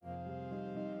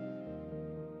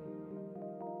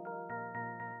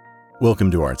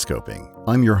Welcome to Artscoping.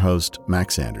 I'm your host,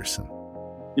 Max Anderson.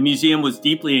 The museum was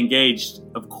deeply engaged,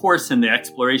 of course, in the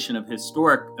exploration of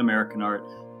historic American art,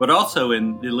 but also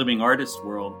in the living artist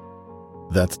world.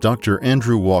 That's Dr.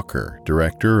 Andrew Walker,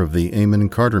 director of the Amon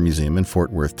Carter Museum in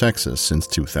Fort Worth, Texas, since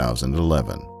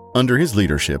 2011. Under his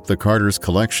leadership, the Carter's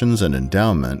collections and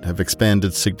endowment have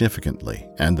expanded significantly,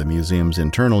 and the museum's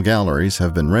internal galleries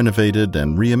have been renovated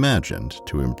and reimagined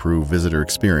to improve visitor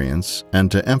experience and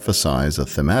to emphasize a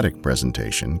thematic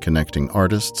presentation connecting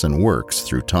artists and works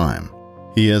through time.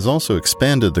 He has also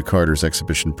expanded the Carter's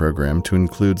exhibition program to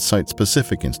include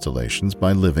site-specific installations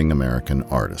by living American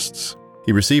artists.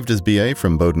 He received his BA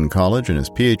from Bowdoin College and his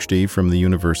PhD from the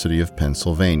University of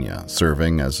Pennsylvania,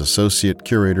 serving as Associate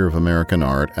Curator of American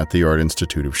Art at the Art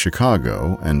Institute of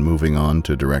Chicago and moving on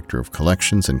to Director of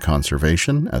Collections and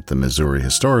Conservation at the Missouri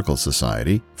Historical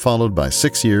Society, followed by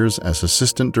 6 years as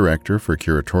Assistant Director for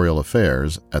Curatorial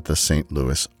Affairs at the St.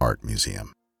 Louis Art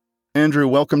Museum. Andrew,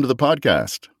 welcome to the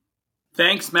podcast.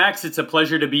 Thanks, Max. It's a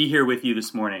pleasure to be here with you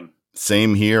this morning.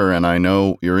 Same here, and I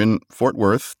know you're in Fort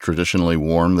Worth, traditionally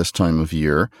warm this time of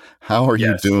year. How are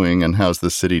you doing, and how's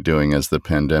the city doing as the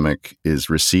pandemic is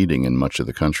receding in much of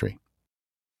the country?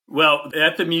 Well,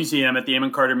 at the museum, at the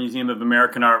Amon Carter Museum of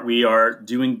American Art, we are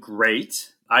doing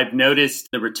great. I've noticed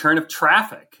the return of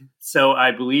traffic. So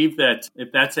I believe that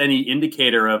if that's any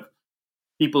indicator of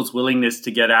people's willingness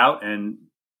to get out and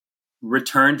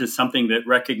return to something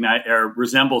that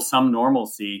resembles some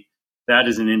normalcy, that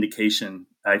is an indication,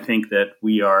 I think, that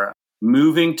we are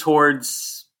moving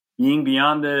towards being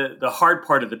beyond the hard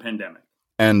part of the pandemic.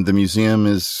 And the museum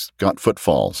has got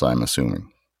footfalls, I'm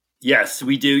assuming. Yes,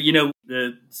 we do. You know,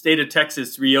 the state of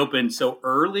Texas reopened so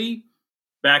early,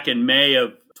 back in May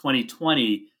of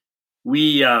 2020,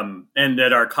 and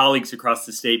that our colleagues across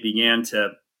the state began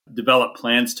to develop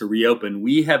plans to reopen.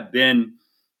 We have been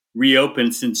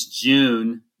reopened since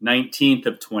June 19th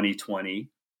of 2020.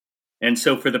 And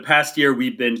so for the past year,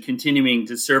 we've been continuing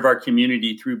to serve our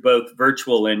community through both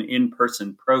virtual and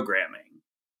in-person programming.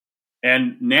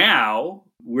 And now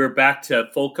we're back to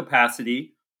full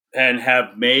capacity and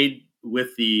have made,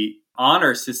 with the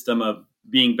honor system of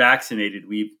being vaccinated,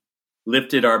 we've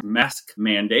lifted our mask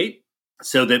mandate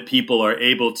so that people are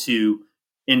able to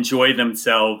enjoy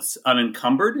themselves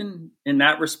unencumbered in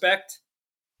that respect.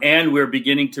 And we're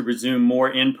beginning to resume more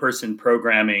in-person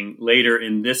programming later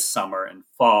in this summer and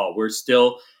fall. We're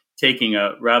still taking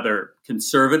a rather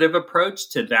conservative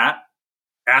approach to that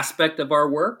aspect of our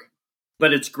work,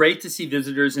 but it's great to see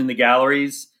visitors in the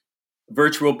galleries.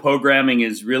 Virtual programming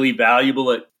is really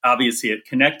valuable, obviously, at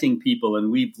connecting people,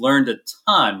 and we've learned a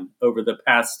ton over the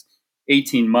past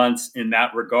 18 months in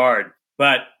that regard.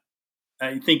 But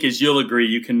I think, as you'll agree,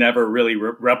 you can never really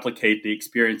replicate the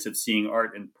experience of seeing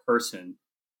art in person.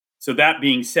 So that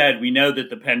being said, we know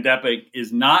that the pandemic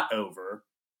is not over,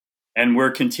 and we're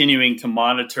continuing to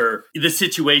monitor the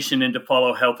situation and to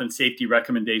follow health and safety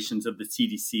recommendations of the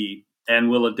CDC, and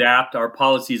we'll adapt our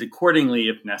policies accordingly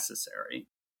if necessary.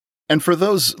 And for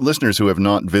those listeners who have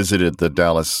not visited the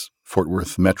Dallas-Fort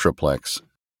Worth Metroplex,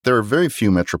 there are very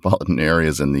few metropolitan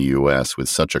areas in the U.S. with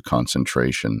such a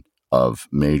concentration of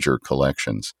major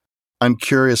collections. I'm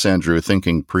curious, Andrew,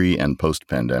 thinking pre- and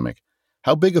post-pandemic,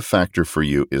 how big a factor for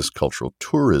you is cultural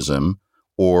tourism,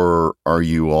 or are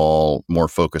you all more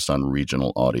focused on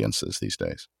regional audiences these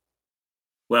days?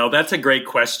 Well, that's a great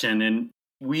question. And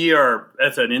we are,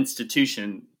 as an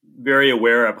institution, very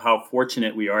aware of how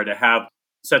fortunate we are to have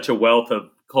such a wealth of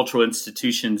cultural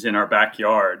institutions in our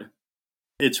backyard.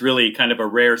 It's really kind of a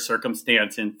rare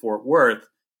circumstance in Fort Worth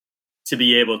to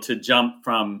be able to jump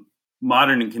from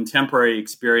modern and contemporary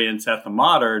experience at the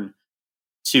Modern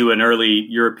to an early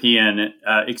European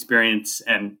experience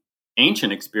and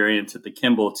ancient experience at the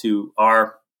Kimball to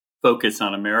our focus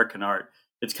on American art.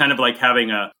 It's kind of like having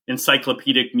an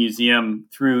encyclopedic museum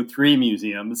through 3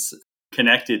 museums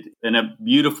connected in a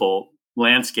beautiful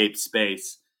landscape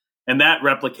space. And that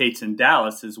replicates in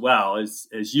Dallas as well,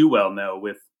 as you well know,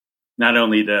 with not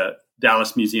only the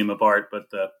Dallas Museum of Art, but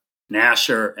the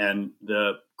Nasher and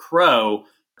the Crow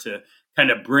to kind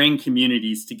of bring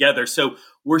communities together. So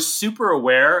we're super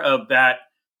aware of that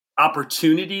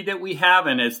opportunity that we have.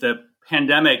 And as the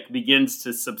pandemic begins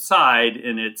to subside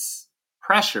in its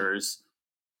pressures,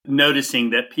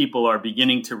 noticing that people are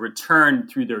beginning to return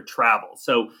through their travel.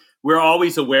 So we're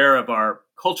always aware of our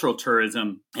cultural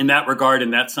tourism in that regard.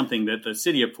 And that's something that the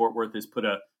city of Fort Worth has put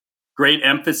a great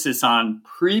emphasis on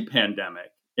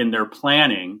pre-pandemic in their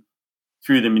planning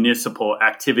through the municipal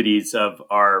activities of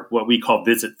our, what we call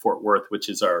Visit Fort Worth, which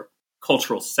is our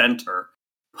cultural center.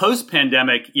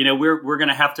 Post-pandemic, we're going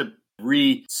to have to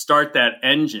restart that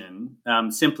engine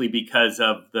simply because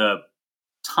of the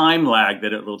time lag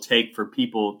that it will take for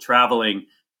people traveling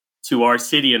to our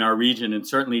city and our region, and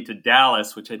certainly to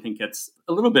Dallas, which I think gets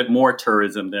a little bit more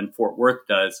tourism than Fort Worth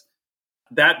does.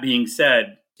 That being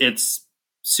said, it's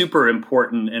super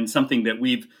important and something that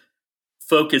we've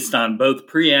focused on both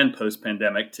pre and post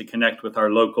pandemic to connect with our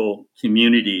local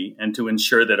community and to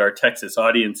ensure that our Texas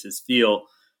audiences feel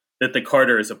that the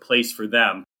Carter is a place for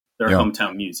them, their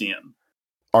hometown museum.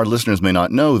 Our listeners may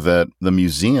not know that the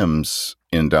museums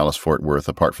in Dallas-Fort Worth,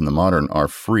 apart from the Modern, are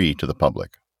free to the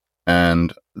public.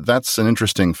 And that's an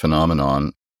interesting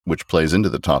phenomenon which plays into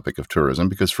the topic of tourism,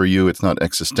 because for you, it's not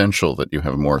existential that you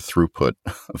have more throughput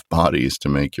of bodies to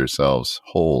make yourselves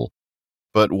whole.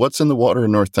 But what's in the water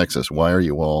in North Texas? Why are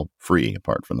you all free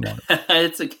apart from the water?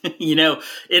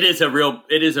 It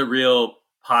is a real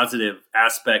positive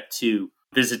aspect to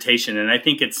visitation. And I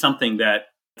think it's something that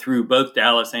through both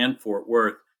Dallas and Fort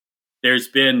Worth, there's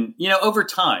been, over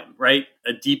time, right,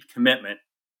 a deep commitment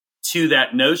to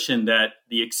that notion that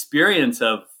the experience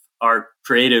of our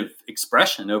creative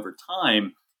expression over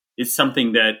time is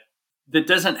something that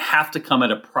doesn't have to come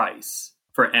at a price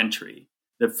for entry.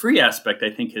 The free aspect, I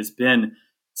think, has been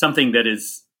something that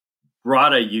has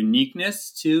brought a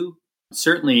uniqueness to,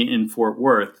 certainly in Fort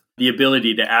Worth, the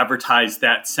ability to advertise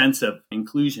that sense of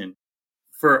inclusion.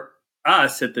 For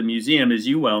us at the museum, as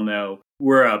you well know,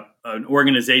 we're an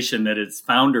organization that is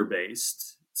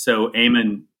founder-based. So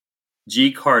Eamon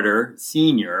G. Carter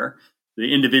Sr.,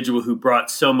 the individual who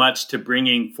brought so much to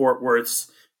bringing Fort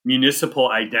Worth's municipal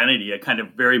identity, a kind of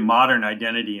very modern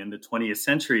identity in the 20th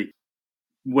century,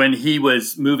 when he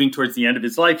was moving towards the end of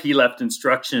his life, he left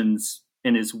instructions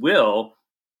in his will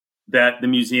that the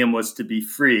museum was to be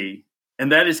free.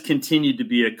 And that has continued to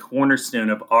be a cornerstone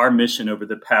of our mission over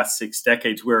the past 6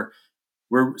 decades. We're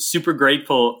super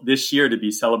grateful this year to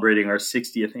be celebrating our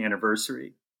 60th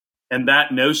anniversary. And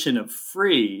that notion of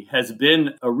free has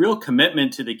been a real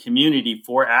commitment to the community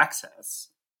for access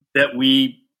that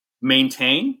we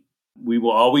maintain. We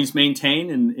will always maintain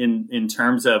in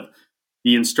terms of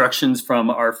the instructions from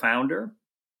our founder.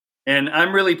 And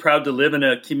I'm really proud to live in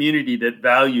a community that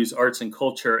values arts and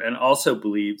culture and also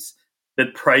believes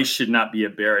that price should not be a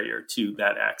barrier to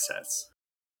that access.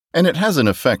 And it has an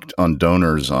effect on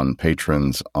donors, on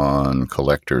patrons, on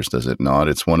collectors, does it not?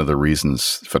 It's one of the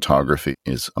reasons photography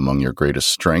is among your greatest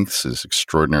strengths, is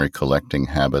extraordinary collecting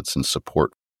habits and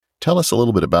support. Tell us a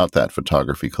little bit about that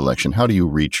photography collection. How do you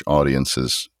reach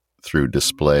audiences through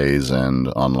displays and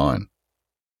online?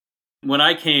 When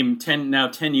I came 10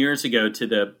 years ago to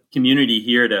the community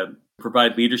here to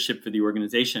provide leadership for the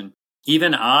organization,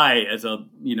 even I, as a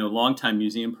longtime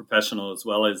museum professional as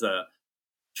well as a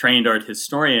trained art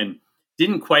historian,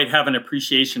 didn't quite have an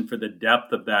appreciation for the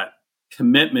depth of that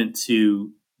commitment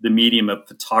to the medium of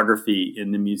photography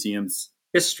in the museum's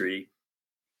history.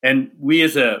 And we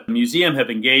as a museum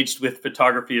have engaged with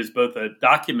photography as both a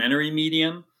documentary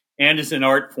medium and as an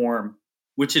art form,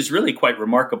 which is really quite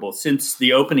remarkable. Since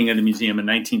the opening of the museum in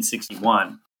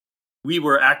 1961, we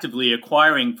were actively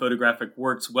acquiring photographic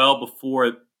works well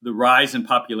before the rise in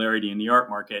popularity in the art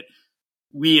market.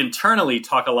 We internally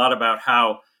talk a lot about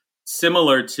how,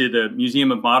 similar to the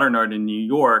Museum of Modern Art in New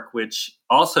York, which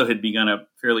also had begun a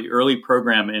fairly early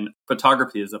program in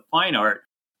photography as a fine art,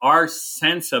 our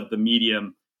sense of the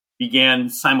medium began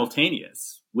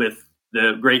simultaneous with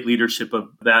the great leadership of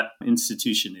that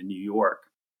institution in New York.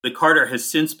 The Carter has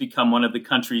since become one of the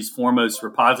country's foremost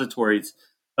repositories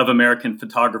of American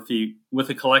photography, with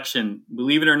a collection,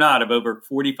 believe it or not, of over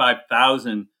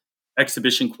 45,000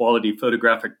 exhibition quality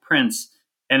photographic prints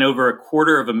and over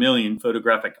 250,000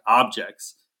 photographic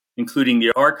objects, including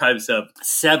the archives of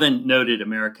 7 noted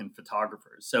American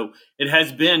photographers. So it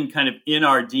has been kind of in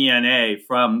our DNA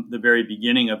from the very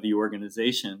beginning of the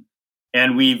organization.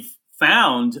 And we've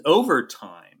found over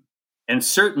time, and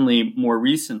certainly more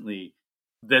recently,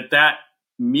 that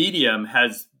medium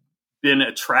has been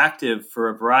attractive for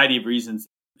a variety of reasons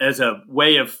as a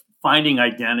way of finding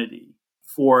identity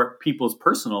for people's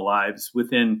personal lives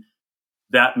within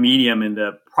that medium and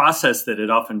the process that it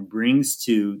often brings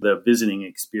to the visiting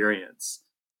experience.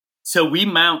 So we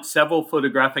mount several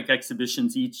photographic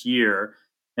exhibitions each year,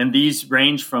 and these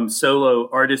range from solo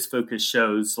artist-focused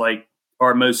shows like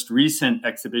our most recent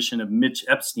exhibition of Mitch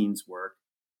Epstein's work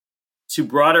to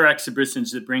broader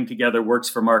exhibitions that bring together works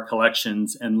from our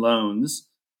collections and loans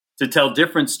to tell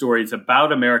different stories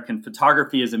about American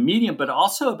photography as a medium, but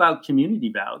also about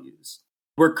community values.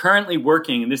 We're currently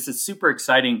working, and this is super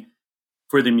exciting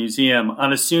for the museum,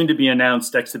 on a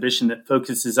soon-to-be-announced exhibition that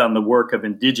focuses on the work of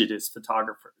indigenous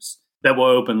photographers that will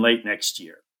open late next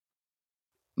year.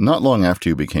 Not long after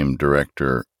you became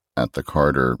director at the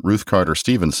Carter, Ruth Carter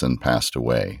Stevenson passed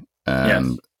away.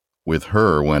 And with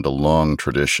her went a long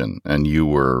tradition, and you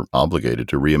were obligated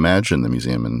to reimagine the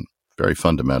museum in very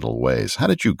fundamental ways. How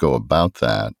did you go about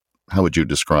that? How would you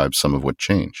describe some of what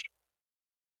changed?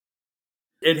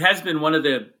 It has been one of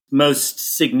the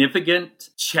most significant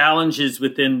challenges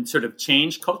within sort of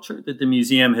change culture that the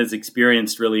museum has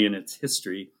experienced really in its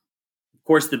history. Of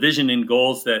course, the vision and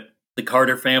goals that the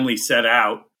Carter family set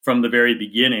out from the very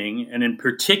beginning, and in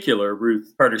particular,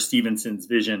 Ruth Carter Stevenson's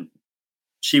vision.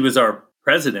 She was our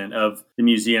president of the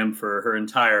museum for her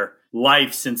entire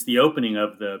life since the opening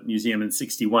of the museum in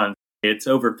 61. It's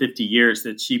over 50 years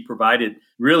that she provided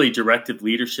really directive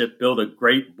leadership, built a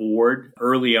great board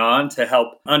early on to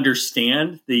help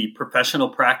understand the professional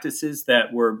practices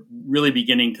that were really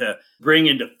beginning to bring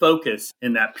into focus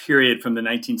in that period from the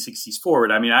 1960s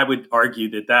forward. I mean, I would argue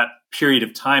that that period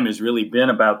of time has really been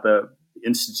about the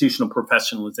institutional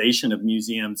professionalization of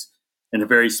museums in a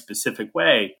very specific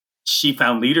way. She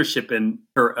found leadership in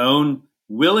her own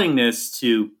willingness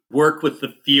to work with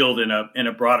the field in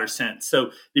a broader sense.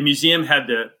 So the museum had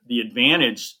the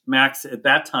advantage, Max, at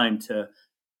that time to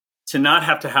not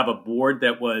have to have a board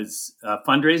that was a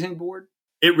fundraising board.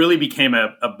 It really became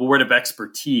a board of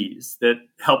expertise that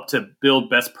helped to build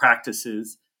best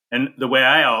practices. And the way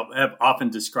I have often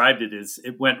described it is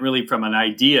it went really from an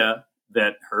idea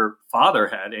that her father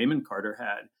had, Amon Carter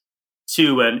had,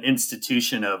 to an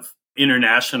institution of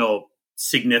international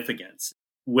significance,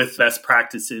 with best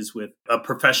practices, with a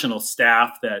professional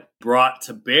staff that brought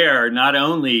to bear not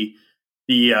only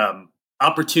the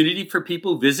opportunity for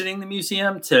people visiting the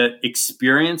museum to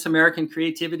experience American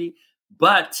creativity,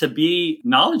 but to be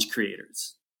knowledge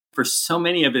creators. For so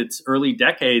many of its early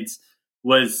decades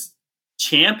was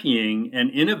championing and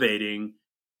innovating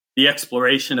the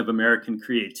exploration of American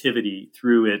creativity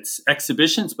through its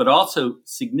exhibitions, but also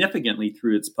significantly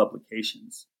through its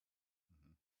publications.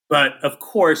 But of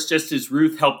course, just as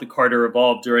Ruth helped the Carter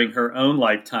evolve during her own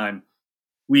lifetime,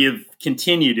 we have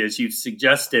continued, as you've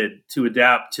suggested, to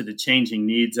adapt to the changing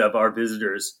needs of our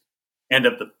visitors and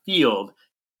of the field.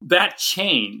 That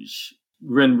change,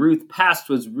 when Ruth passed,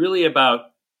 was really about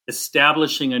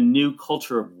establishing a new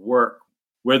culture of work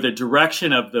where the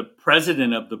direction of the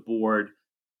president of the board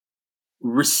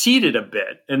receded a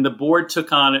bit, and the board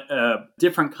took on a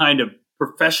different kind of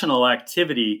professional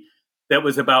activity that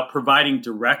was about providing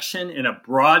direction in a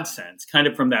broad sense, kind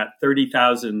of from that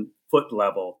 30,000 foot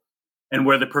level, and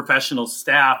where the professional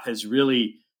staff has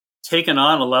really taken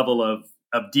on a level of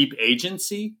deep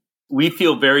agency. We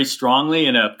feel very strongly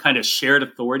in a kind of shared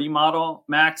authority model,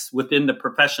 Max, within the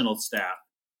professional staff.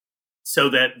 So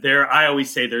that I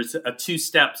always say there's a 2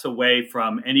 steps away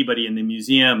from anybody in the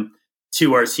museum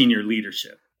to our senior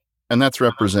leadership. And that's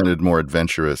represented more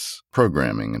adventurous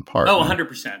programming in part. Oh,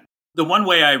 100%. The one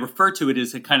way I refer to it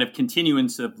is a kind of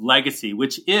continuance of legacy,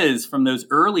 which is from those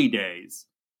early days.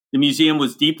 The museum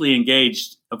was deeply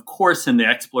engaged, of course, in the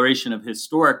exploration of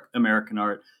historic American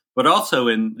art, but also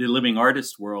in the living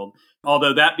artist world.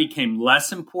 Although that became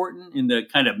less important in the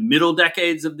kind of middle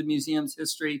decades of the museum's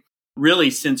history, really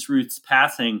since Ruth's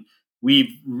passing,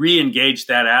 we've re-engaged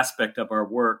that aspect of our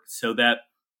work so that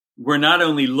we're not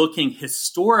only looking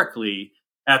historically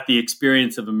at the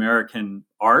experience of American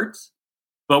art,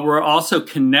 but we're also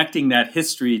connecting that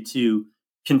history to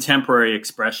contemporary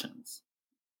expressions.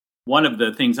 One of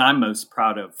the things I'm most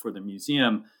proud of for the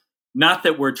museum, not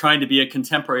that we're trying to be a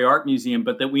contemporary art museum,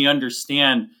 but that we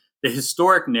understand the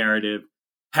historic narrative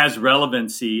has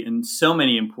relevancy in so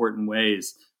many important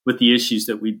ways with the issues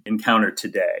that we encounter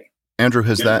today. Andrew,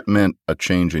 has that meant a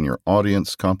change in your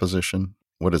audience composition?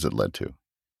 What has it led to?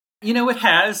 You know, it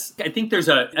has. I think there's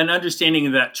an understanding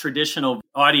of that traditional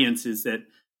audiences that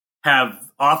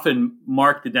have often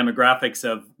marked the demographics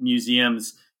of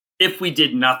museums if we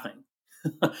did nothing.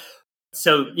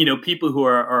 So, you know, people who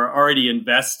are already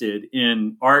invested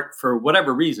in art for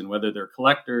whatever reason, whether they're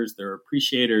collectors, they're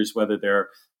appreciators, whether they're,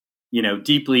 you know,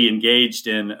 deeply engaged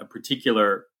in a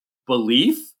particular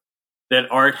belief that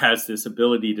art has this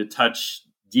ability to touch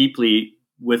deeply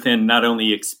within not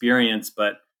only experience,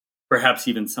 but perhaps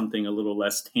even something a little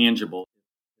less tangible.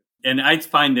 And I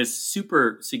find this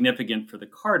super significant for the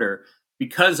Carter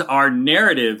because our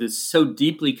narrative is so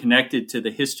deeply connected to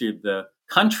the history of the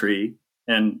country,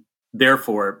 and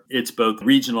therefore it's both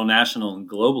regional, national, and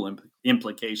global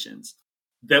implications,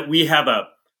 that we have an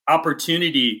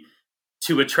opportunity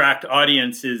to attract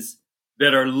audiences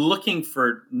that are looking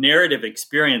for narrative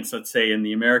experience, let's say, in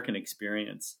the American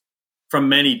experience from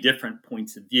many different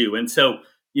points of view. And so,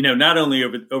 you know, not only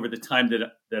over the time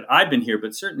that I've been here,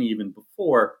 but certainly even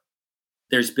before,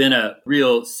 there's been a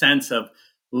real sense of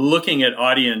looking at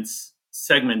audience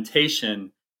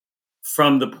segmentation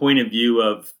from the point of view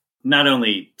of not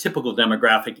only typical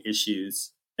demographic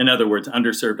issues, in other words,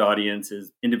 underserved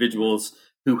audiences, individuals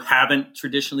who haven't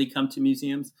traditionally come to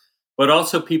museums, but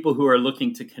also people who are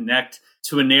looking to connect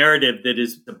to a narrative that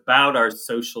is about our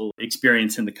social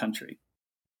experience in the country.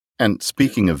 And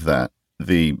speaking of that,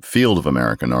 the field of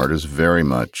American art is very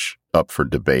much up for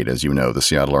debate. As you know, the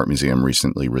Seattle Art Museum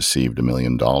recently received $1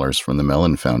 million from the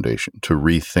Mellon Foundation to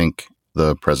rethink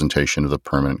the presentation of the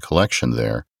permanent collection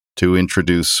there, to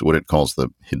introduce what it calls the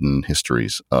hidden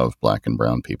histories of Black and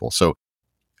brown people. So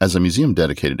as a museum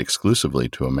dedicated exclusively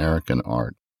to American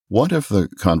art, what have the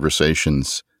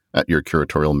conversations at your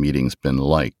curatorial meetings been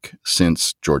like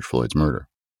since George Floyd's murder?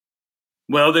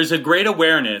 Well, there's a great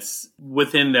awareness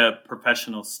within the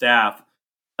professional staff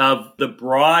of the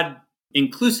broad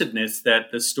inclusiveness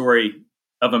that the story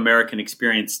of American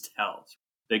experience tells.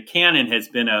 The canon has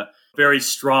been a very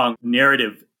strong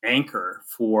narrative anchor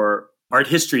for art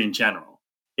history in general.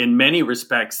 In many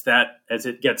respects, that as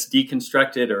it gets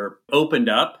deconstructed or opened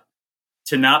up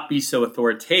to not be so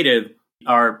authoritative,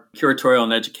 our curatorial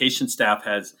and education staff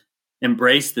has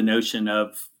embraced the notion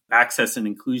of access and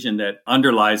inclusion that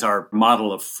underlies our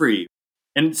model of free.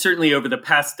 And certainly over the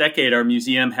past decade, our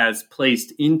museum has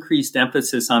placed increased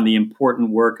emphasis on the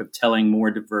important work of telling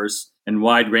more diverse and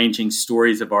wide-ranging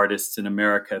stories of artists in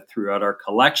America throughout our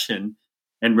collection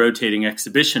and rotating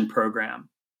exhibition program.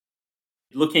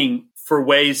 Looking for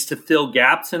ways to fill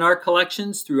gaps in our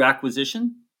collections through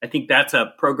acquisition. I think that's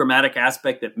a programmatic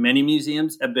aspect that many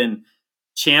museums have been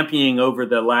championing over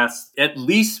the last, at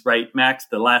least, right, Max,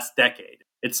 the last decade.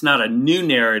 It's not a new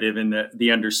narrative in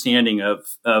the understanding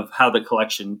of how the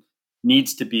collection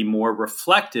needs to be more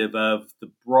reflective of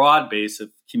the broad base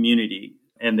of community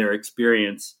and their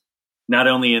experience, not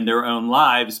only in their own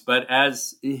lives, but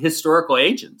as historical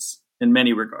agents in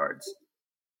many regards.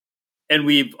 And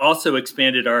we've also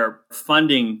expanded our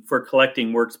funding for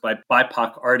collecting works by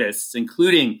BIPOC artists,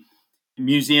 including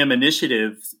museum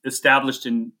initiatives established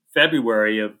in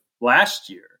February of last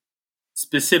year,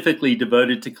 specifically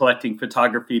devoted to collecting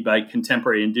photography by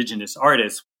contemporary Indigenous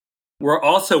artists. We're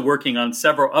also working on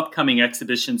several upcoming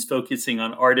exhibitions focusing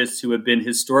on artists who have been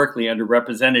historically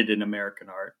underrepresented in American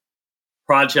art.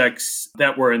 Projects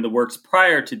that were in the works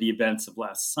prior to the events of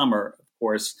last summer, of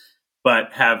course,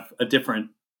 but have a different,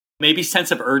 maybe,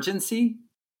 sense of urgency.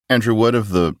 Andrew, what have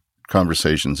the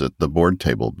conversations at the board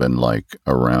table been like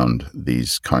around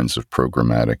these kinds of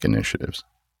programmatic initiatives?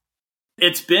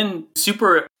 It's been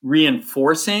super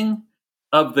reinforcing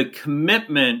of the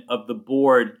commitment of the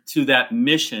board to that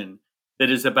mission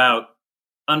that is about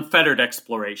unfettered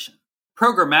exploration.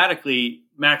 Programmatically,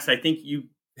 Max, I think you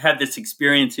had this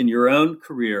experience in your own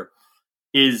career,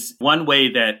 is one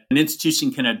way that an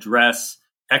institution can address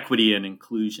equity and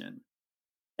inclusion.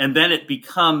 And then it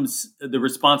becomes the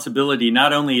responsibility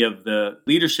not only of the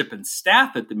leadership and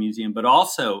staff at the museum, but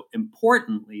also,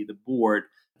 importantly, the board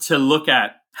to look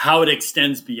at how it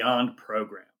extends beyond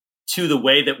program to the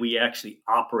way that we actually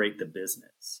operate the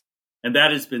business. And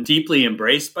that has been deeply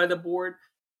embraced by the board,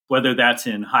 whether that's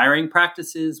in hiring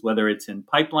practices, whether it's in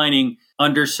pipelining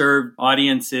underserved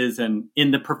audiences and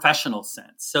in the professional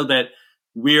sense, so that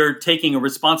we're taking a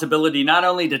responsibility not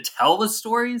only to tell the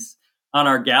stories on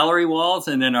our gallery walls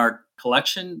and in our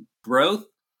collection growth,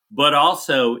 but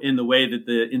also in the way that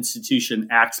the institution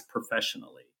acts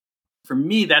professionally. For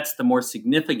me, that's the more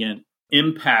significant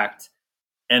impact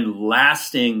and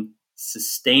lasting,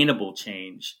 sustainable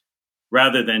change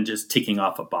rather than just ticking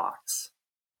off a box.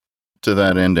 To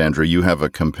that end, Andrew, you have a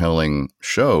compelling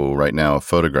show right now of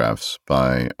photographs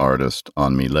by artist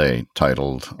An My-lay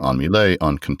titled An My-lay,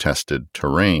 Uncontested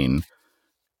Terrain.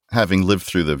 Having lived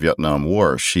through the Vietnam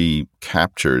War, she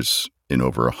captures in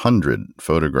over 100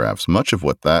 photographs much of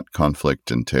what that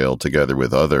conflict entailed, together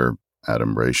with other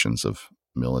adumbrations of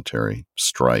military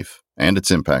strife and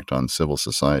its impact on civil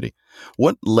society.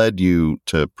 What led you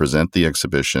to present the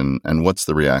exhibition, and what's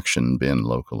the reaction been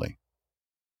locally?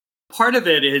 Part of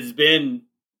it has been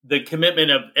the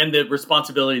commitment of and the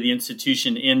responsibility of the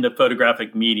institution in the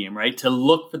photographic medium, right? To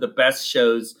look for the best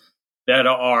shows that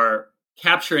are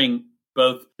capturing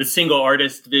both the single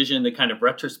artist vision, the kind of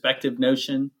retrospective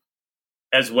notion,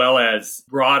 as well as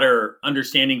broader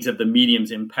understandings of the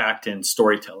medium's impact in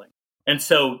storytelling. And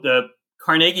so the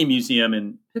Carnegie Museum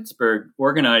in Pittsburgh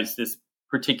organized this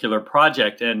particular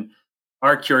project, and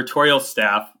our curatorial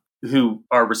staff, who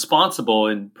are responsible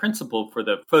in principle for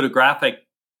the photographic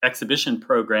exhibition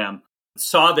program,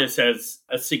 saw this as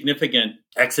a significant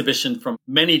exhibition from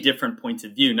many different points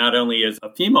of view, not only as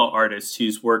a female artist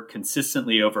whose work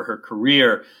consistently over her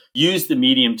career used the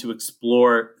medium to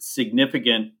explore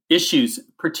significant issues,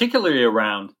 particularly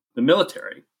around the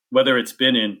military, whether it's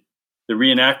been in the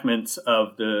reenactments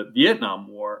of the Vietnam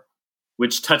War,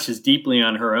 which touches deeply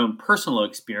on her own personal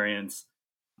experience,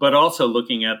 but also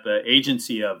looking at the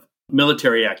agency of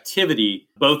military activity,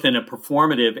 both in a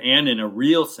performative and in a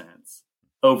real sense,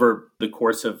 over the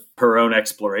course of her own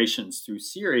explorations through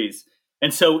series.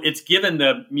 And so it's given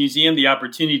the museum the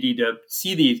opportunity to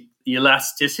see the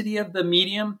elasticity of the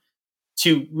medium,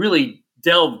 to really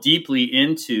delve deeply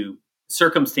into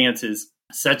circumstances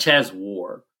such as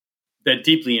war that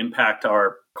deeply impact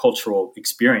our cultural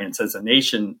experience as a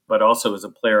nation, but also as a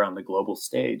player on the global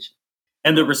stage.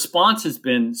 And the response has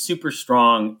been super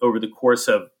strong over the course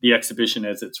of the exhibition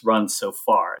as it's run so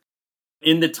far.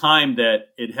 In the time that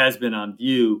it has been on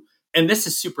view, and this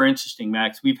is super interesting,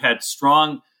 Max, we've had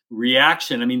strong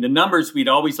reaction. I mean, the numbers, we'd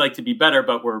always like to be better,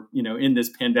 but we're, in this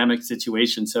pandemic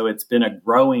situation. So it's been a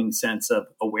growing sense of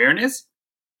awareness.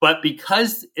 But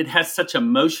because it has such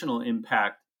emotional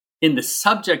impact in the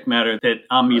subject matter that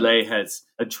Anne Millet has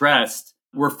addressed,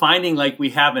 we're finding, like we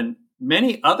have in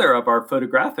many other of our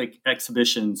photographic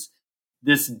exhibitions,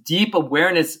 this deep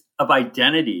awareness of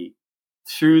identity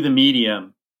through the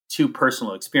medium to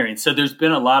personal experience. So there's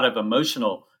been a lot of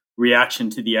emotional reaction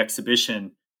to the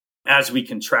exhibition as we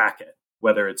can track it,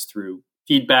 whether it's through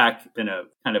feedback in a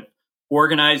kind of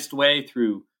organized way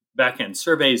through back-end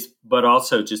surveys, but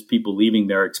also just people leaving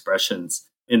their expressions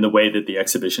in the way that the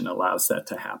exhibition allows that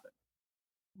to happen.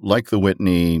 Like the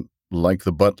Whitney, like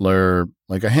the Butler,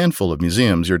 like a handful of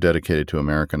museums, you're dedicated to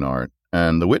American art.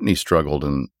 And the Whitney struggled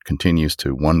and continues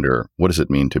to wonder, what does it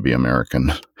mean to be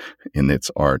American in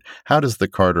its art? How do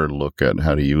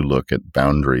you look at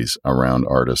boundaries around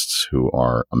artists who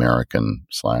are American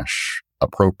 /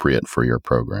 appropriate for your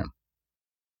program?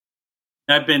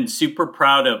 I've been super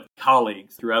proud of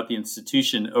colleagues throughout the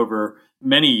institution over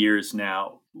many years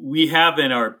now. We have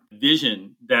in our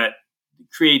vision that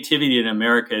creativity in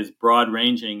America is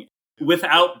broad-ranging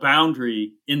without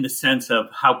boundary in the sense of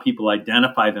how people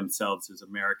identify themselves as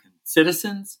American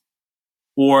citizens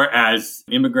or as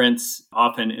immigrants,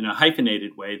 often in a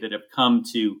hyphenated way, that have come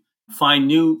to find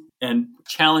new and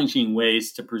challenging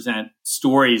ways to present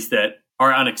stories that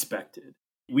are unexpected.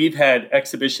 We've had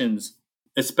exhibitions,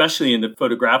 especially in the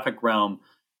photographic realm,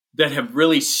 that have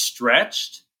really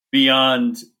stretched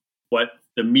beyond what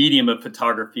the medium of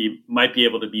photography might be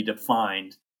able to be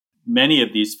defined. Many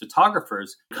of these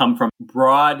photographers come from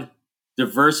broad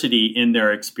diversity in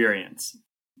their experience,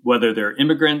 whether they're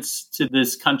immigrants to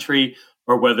this country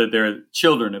or whether they're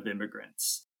children of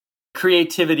immigrants.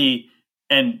 Creativity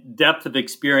and depth of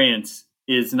experience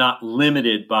is not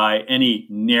limited by any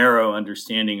narrow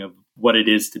understanding of what it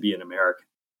is to be an American.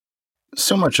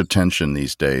 So much attention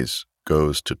these days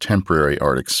goes to temporary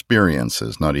art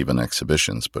experiences, not even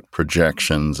exhibitions, but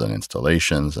projections and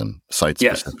installations and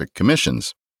site-specific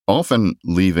commissions, often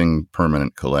leaving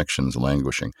permanent collections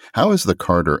languishing. How is the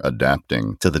Carter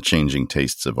adapting to the changing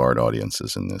tastes of art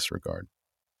audiences in this regard?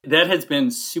 That has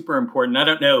been super important. I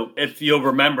don't know if you'll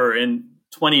remember in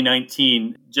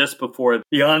 2019, just before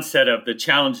the onset of the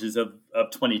challenges of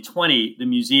 2020, the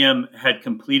museum had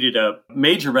completed a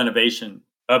major renovation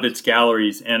of its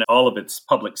galleries and all of its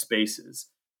public spaces,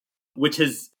 which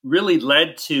has really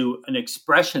led to an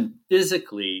expression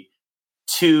physically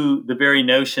to the very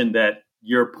notion that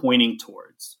you're pointing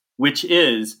towards, which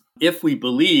is, if we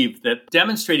believe that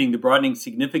demonstrating the broadening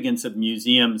significance of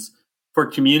museums for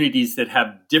communities that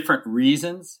have different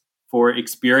reasons for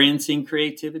experiencing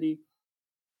creativity,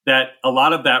 that a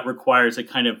lot of that requires a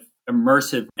kind of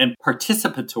immersive and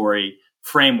participatory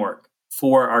framework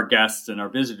for our guests and our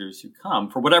visitors who come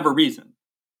for whatever reason.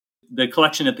 The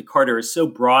collection at the Carter is so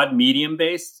broad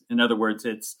medium-based. In other words,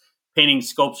 it's painting,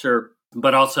 sculpture,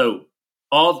 but also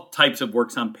all types of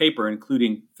works on paper,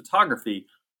 including photography.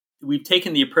 We've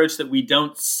taken the approach that we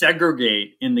don't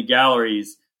segregate in the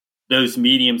galleries those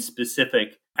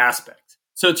medium-specific aspects.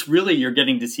 So it's really, you're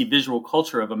getting to see visual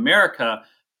culture of America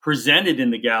presented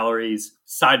in the galleries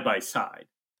side by side.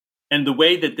 And the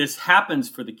way that this happens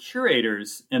for the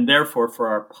curators, and therefore for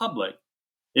our public,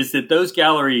 is that those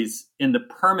galleries in the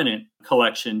permanent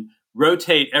collection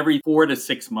rotate every 4 to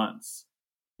 6 months,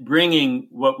 bringing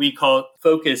what we call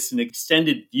focused and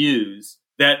extended views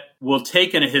that will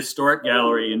take in a historic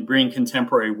gallery and bring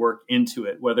contemporary work into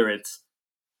it, whether it's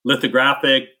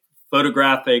lithographic,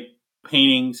 photographic,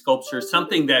 painting, sculpture,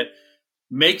 something that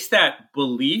makes that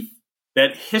belief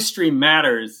that history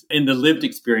matters in the lived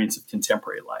experience of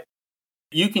contemporary life.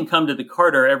 You can come to the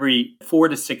Carter every 4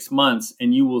 to 6 months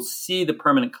and you will see the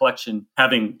permanent collection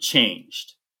having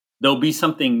changed. There'll be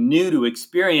something new to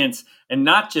experience, and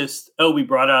not just, we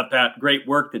brought out that great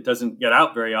work that doesn't get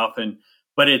out very often,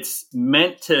 but it's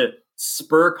meant to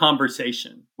spur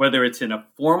conversation, whether it's in a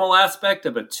formal aspect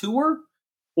of a tour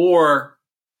or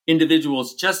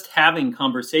individuals just having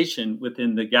conversation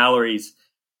within the galleries,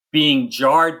 being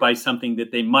jarred by something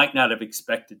that they might not have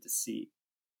expected to see.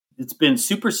 It's been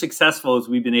super successful as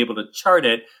we've been able to chart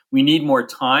it. We need more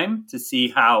time to see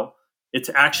how it's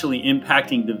actually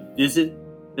impacting the visit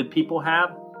that people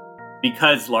have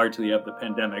because largely of the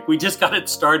pandemic. We just got it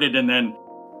started and then,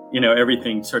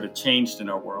 everything sort of changed in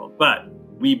our world. But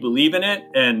we believe in it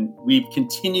and we've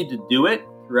continued to do it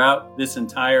throughout this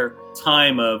entire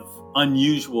time of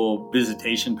unusual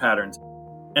visitation patterns.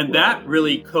 And that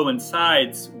really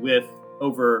coincides with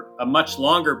over a much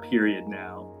longer period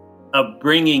now of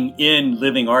bringing in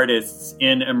living artists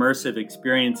in immersive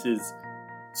experiences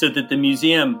so that the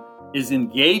museum is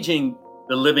engaging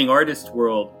the living artist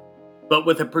world, but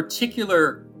with a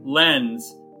particular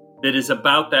lens that is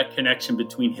about that connection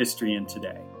between history and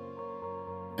today.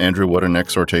 Andrew, what an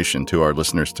exhortation to our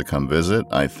listeners to come visit.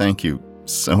 I thank you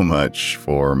so much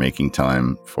for making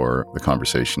time for the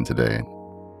conversation today.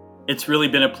 It's really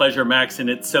been a pleasure, Max, and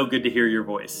it's so good to hear your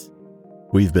voice.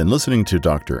 We've been listening to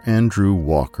Dr. Andrew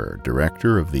Walker,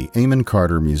 director of the Amon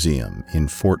Carter Museum in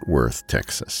Fort Worth,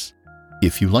 Texas.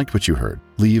 If you liked what you heard,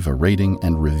 leave a rating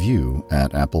and review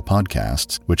at Apple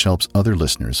Podcasts, which helps other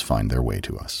listeners find their way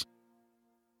to us.